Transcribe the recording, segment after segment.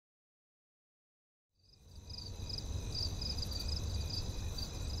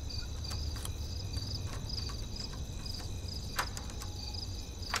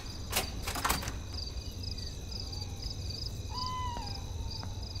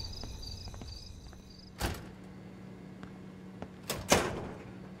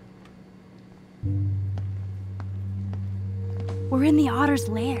We're in the otter's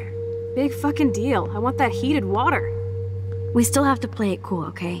lair. Big fucking deal. I want that heated water. We still have to play it cool,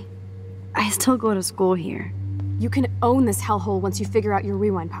 okay? I still go to school here. You can own this hellhole once you figure out your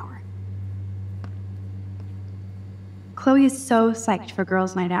rewind power. Chloe is so psyched for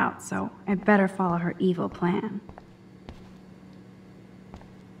girls' night out, so I better follow her evil plan.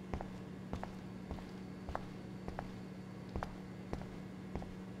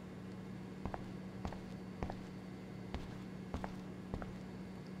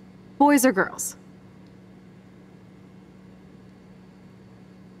 Boys or girls?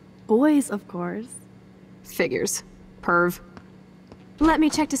 Boys, of course. Figures. Perv. Let me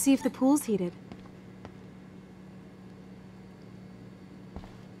check to see if the pool's heated.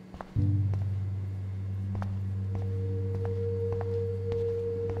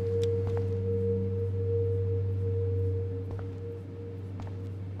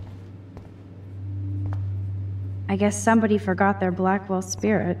 I guess somebody forgot their Blackwell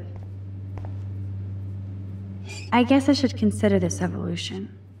spirit. I guess I should consider this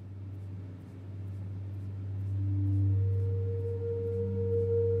evolution.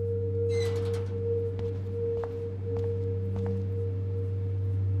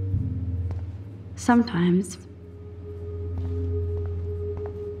 Sometimes.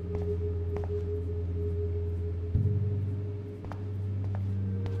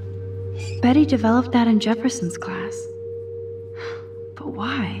 Betty developed that in Jefferson's class. But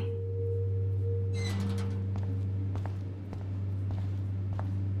why?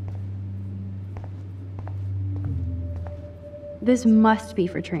 This must be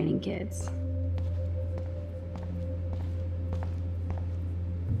for training kids.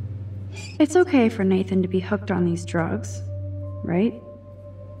 It's okay for Nathan to be hooked on these drugs, right?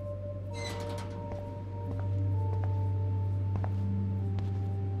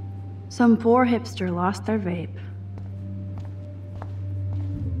 Some poor hipster lost their vape.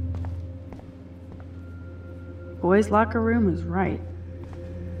 Boys' locker room is right.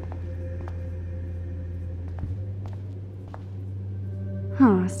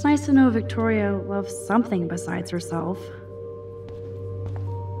 Huh, it's nice to know Victoria loves something besides herself.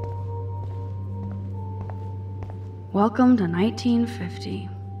 Welcome to 1950.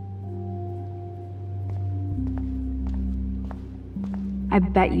 I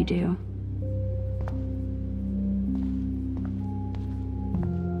bet you do.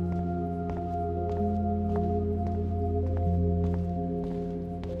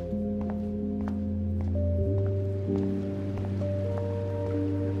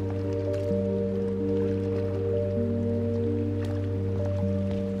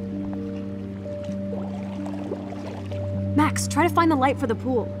 Max, try to find the light for the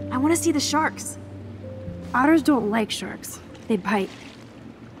pool. I want to see the sharks. Otters don't like sharks. They bite.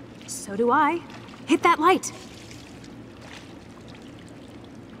 So do I. Hit that light.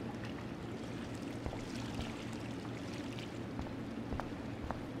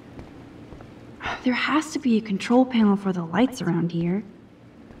 There has to be a control panel for the lights around here.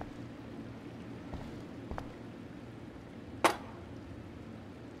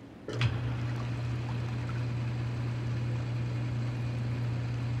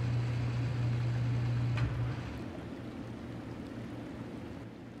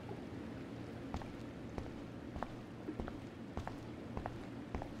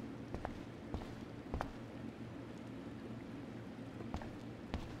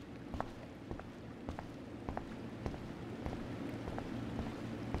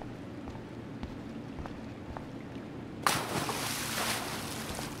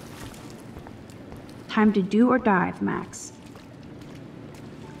 Time to do or dive, Max.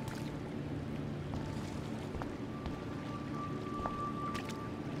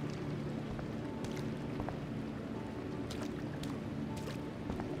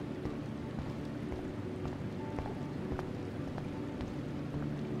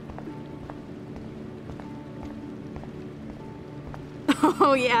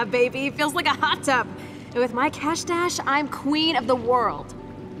 Oh yeah, baby. Feels like a hot tub. And with my cash dash, I'm queen of the world.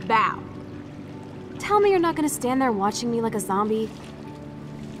 Bow. Tell me you're not gonna stand there watching me like a zombie.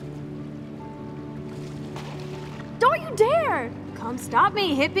 Don't you dare! Come stop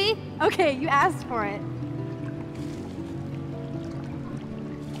me, hippie. Okay, you asked for it.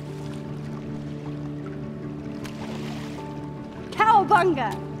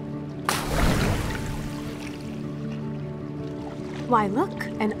 Cowabunga! Why look,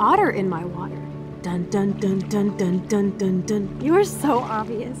 an otter in my water. Dun dun dun dun dun dun dun dun. You are so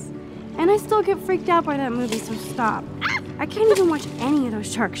obvious. And I still get freaked out by that movie, so stop. I can't even watch any of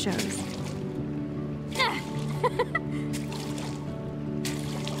those shark shows.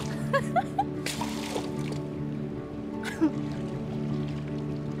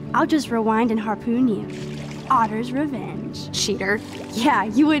 I'll just rewind and harpoon you. Otter's revenge. Cheater. Yeah,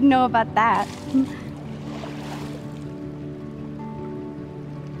 you wouldn't know about that.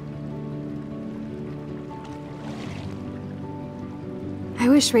 I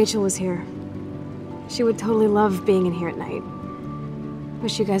wish Rachel was here. She would totally love being in here at night.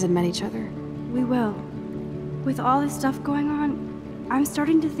 Wish you guys had met each other. We will. With all this stuff going on, I'm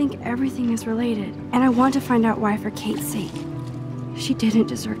starting to think everything is related, and I want to find out why for Kate's sake. She didn't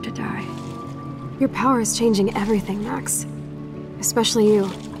deserve to die. Your power is changing everything, Max. Especially you.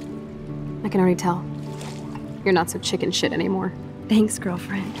 I can already tell. You're not so chicken shit anymore. Thanks,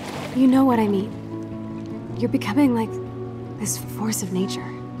 girlfriend. You know what I mean. You're becoming like this force of nature.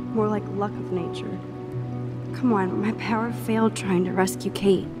 More like luck of nature. Come on, my power failed trying to rescue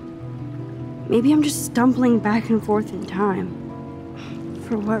Kate. Maybe I'm just stumbling back and forth in time.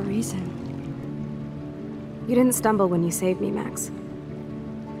 For what reason? You didn't stumble when you saved me, Max.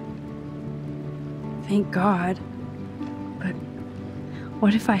 Thank God. But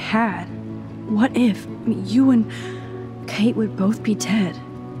what if I had? What if you and Kate would both be dead?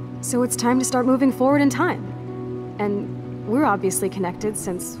 So it's time to start moving forward in time. And we're obviously connected,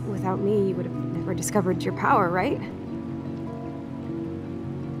 since without me, you would have never discovered your power, right?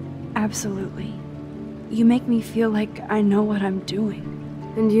 Absolutely. You make me feel like I know what I'm doing.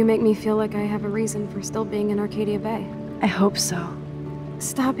 And you make me feel like I have a reason for still being in Arcadia Bay. I hope so.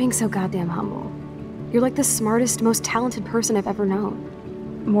 Stop being so goddamn humble. You're like the smartest, most talented person I've ever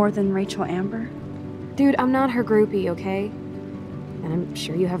known. More than Rachel Amber? Dude, I'm not her groupie, okay? And I'm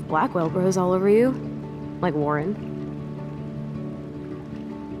sure you have Blackwell bros all over you. Like Warren.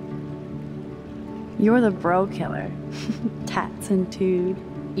 You're the bro killer. Tats and tood.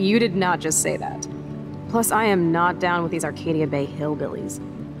 You did not just say that. Plus, I am not down with these Arcadia Bay hillbillies.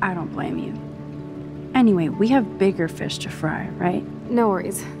 I don't blame you. Anyway, we have bigger fish to fry, right? No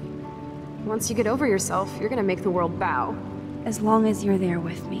worries. Once you get over yourself, you're gonna make the world bow. As long as you're there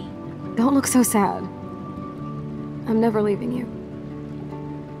with me. Don't look so sad. I'm never leaving you.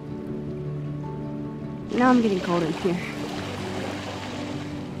 Now I'm getting cold in here.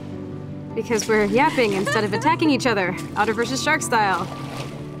 Because we're yapping instead of attacking each other, otter versus shark style.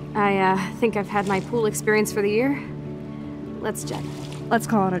 I think I've had my pool experience for the year. Let's jet. Let's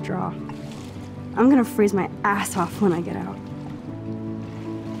call it a draw. I'm gonna freeze my ass off when I get out.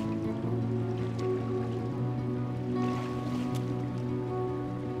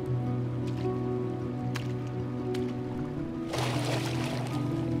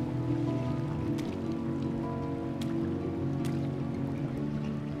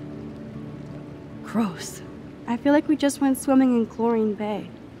 Gross. I feel like we just went swimming in Chlorine Bay.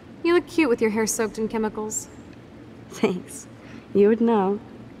 You look cute with your hair soaked in chemicals. Thanks. You would know.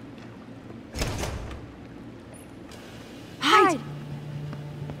 Hide!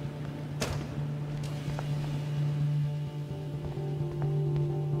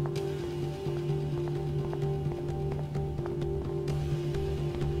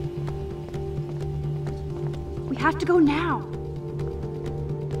 We have to go now.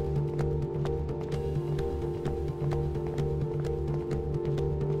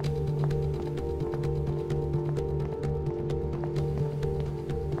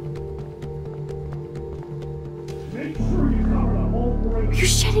 Are you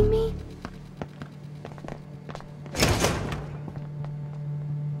shitting me?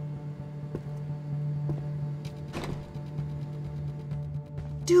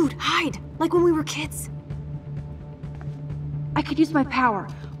 Dude, hide! Like when we were kids. I could use my power,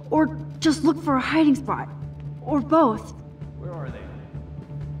 or just look for a hiding spot, or both. Where are they?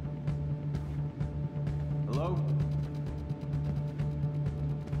 Hello?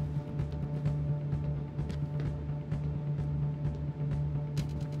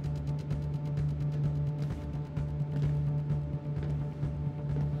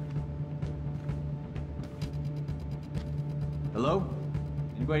 Hello?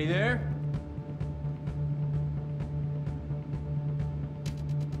 Anybody there?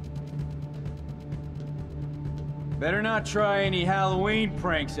 Better not try any Halloween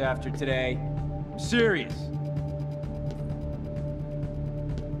pranks after today. I'm serious.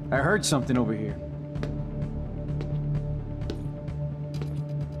 I heard something over here.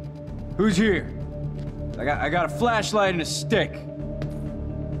 Who's here? I got a flashlight and a stick.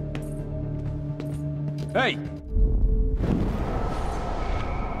 Hey!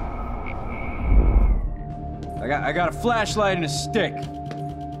 I got a flashlight and a stick.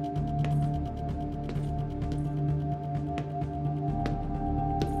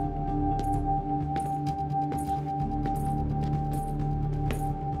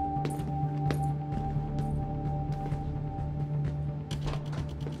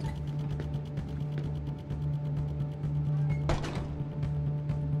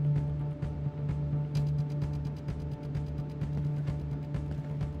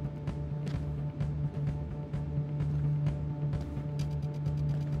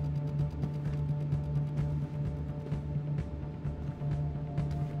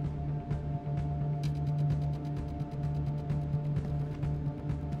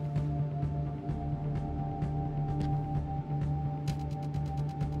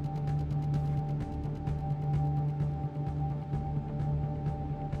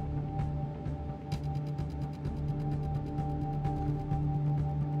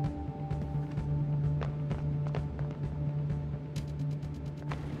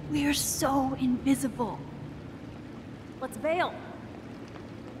 We're so invisible. Let's bail.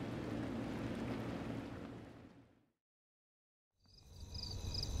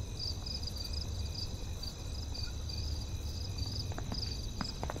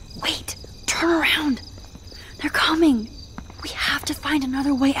 Wait! Turn around! They're coming! We have to find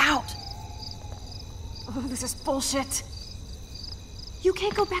another way out! Oh, this is bullshit. You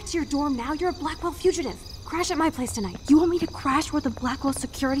can't go back to your dorm now. You're a Blackwell fugitive. Crash at my place tonight. You want me to crash where the Blackwell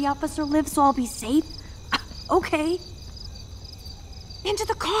security officer lives so I'll be safe? Okay. Into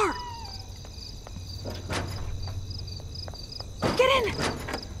the car! Get in!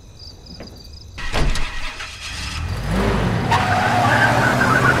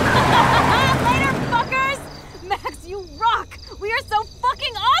 Later, fuckers! Max, you rock! We are so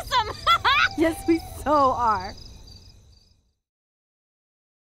fucking awesome! Yes, we so are.